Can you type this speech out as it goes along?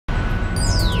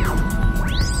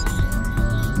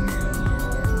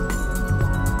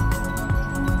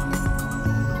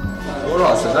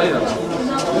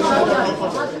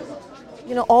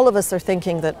You know, all of us are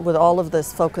thinking that with all of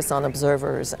this focus on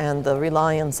observers and the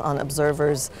reliance on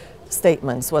observers'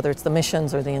 statements, whether it's the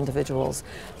missions or the individuals,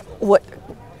 what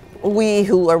we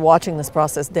who are watching this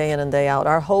process day in and day out,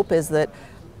 our hope is that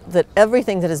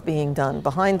everything that is being done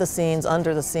behind the scenes,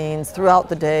 under the scenes, throughout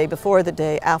the day, before the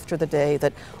day, after the day,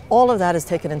 that all of that is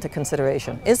taken into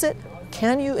consideration. Is it?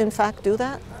 Can you in fact do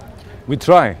that? We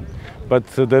try, but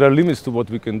there are limits to what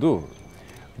we can do.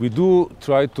 We do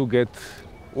try to get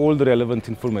all the relevant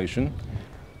information,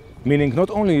 meaning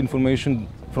not only information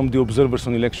from the observers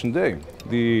on election day.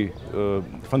 The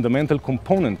fundamental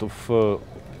component of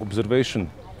observation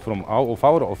of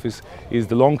our office is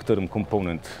the long-term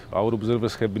component. Our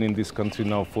observers have been in this country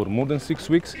now for more than 6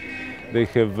 weeks. They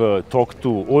have talked to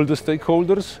all the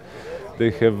stakeholders. They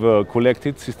have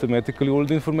collected systematically all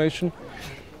the information.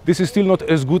 This is still not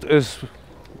as good as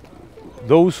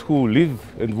those who live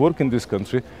and work in this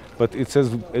country, but it's as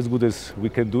good as we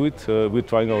can do it. We're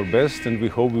trying our best, and we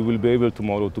hope we will be able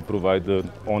tomorrow to provide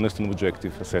an honest and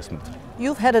objective assessment.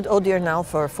 You've headed ODIHR now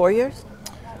for 4 years?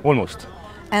 Almost.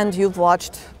 And you've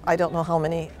watched, I don't know how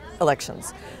many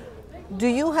elections. Do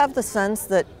you have the sense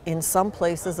that in some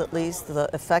places at least the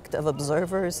effect of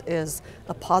observers is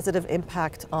a positive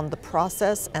impact on the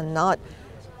process and not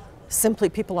simply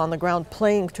people on the ground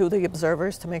playing to the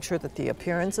observers to make sure that the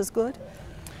appearance is good?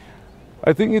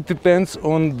 I think it depends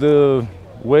on the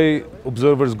way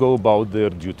observers go about their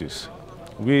duties.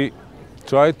 We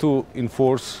try to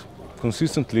enforce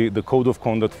consistently the code of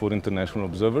conduct for international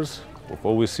observers, of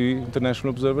OSCE international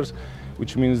observers,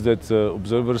 which means that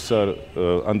observers are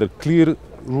under clear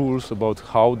rules about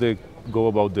how they go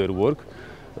about their work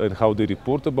and how they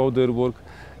report about their work.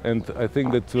 And I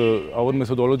think that our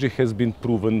methodology has been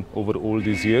proven over all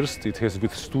these years. It has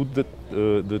withstood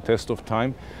the test of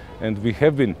time, and we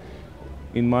have been,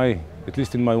 at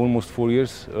least in my almost 4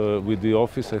 years with the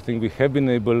office, I think we have been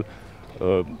able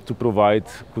to provide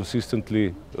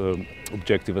consistently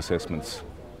objective assessments.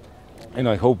 And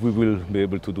I hope we will be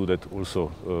able to do that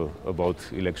also about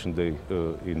election day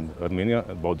in Armenia,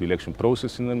 about the election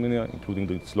process in Armenia, including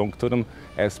its long-term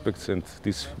aspects, and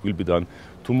this will be done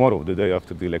tomorrow, the day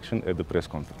after the election, at the press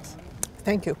conference.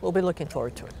 Thank you. We'll be looking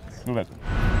forward to it. You're welcome.